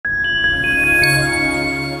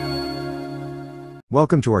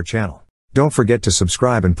Welcome to our channel. Don't forget to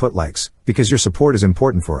subscribe and put likes, because your support is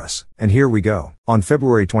important for us. And here we go. On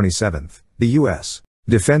February 27th, the U.S.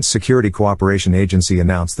 Defense Security Cooperation Agency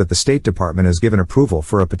announced that the State Department has given approval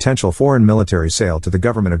for a potential foreign military sale to the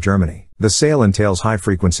government of Germany. The sale entails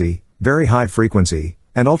high-frequency, very high-frequency,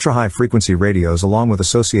 and ultra-high-frequency radios along with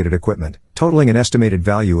associated equipment, totaling an estimated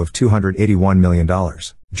value of $281 million.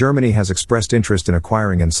 Germany has expressed interest in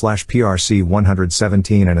acquiring N/PRC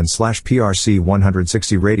 117 and N/PRC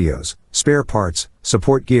 160 radios, spare parts,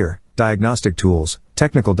 support gear, diagnostic tools,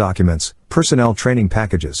 technical documents, personnel training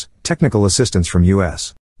packages, technical assistance from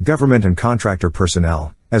U.S. government and contractor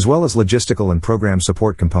personnel, as well as logistical and program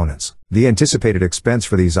support components. The anticipated expense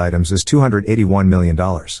for these items is $281 million.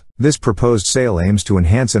 This proposed sale aims to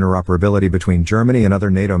enhance interoperability between Germany and other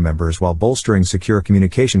NATO members while bolstering secure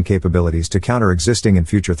communication capabilities to counter existing and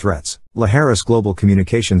future threats. L3Harris Global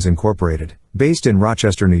Communications Incorporated, based in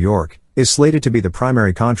Rochester, New York, is slated to be the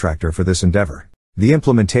primary contractor for this endeavor. The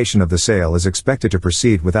implementation of the sale is expected to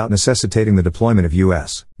proceed without necessitating the deployment of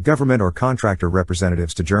U.S. government or contractor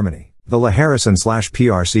representatives to Germany. The L3Harris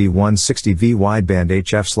N/PRC 160V wideband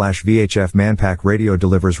HF/VHF manpack radio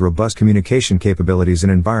delivers robust communication capabilities in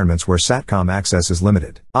environments where SATCOM access is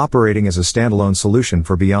limited. Operating as a standalone solution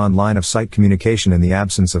for beyond line-of-sight communication in the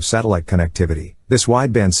absence of satellite connectivity, this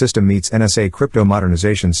wideband system meets NSA crypto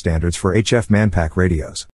modernization standards for HF manpack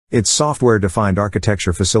radios. Its software-defined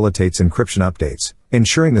architecture facilitates encryption updates,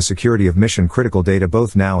 ensuring the security of mission-critical data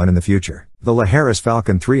both now and in the future. The L3Harris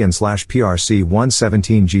Falcon 3 N/PRC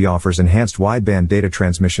 117G offers enhanced wideband data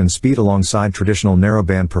transmission speed alongside traditional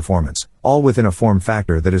narrowband performance, all within a form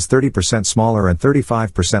factor that is 30% smaller and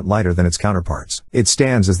 35% lighter than its counterparts. It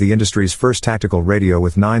stands as the industry's first tactical radio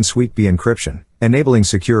with 9-suite B encryption, enabling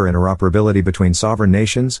secure interoperability between sovereign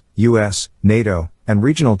nations, U.S., NATO, and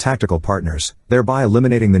regional tactical partners, thereby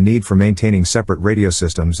eliminating the need for maintaining separate radio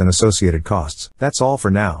systems and associated costs. That's all for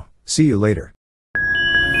now. See you later.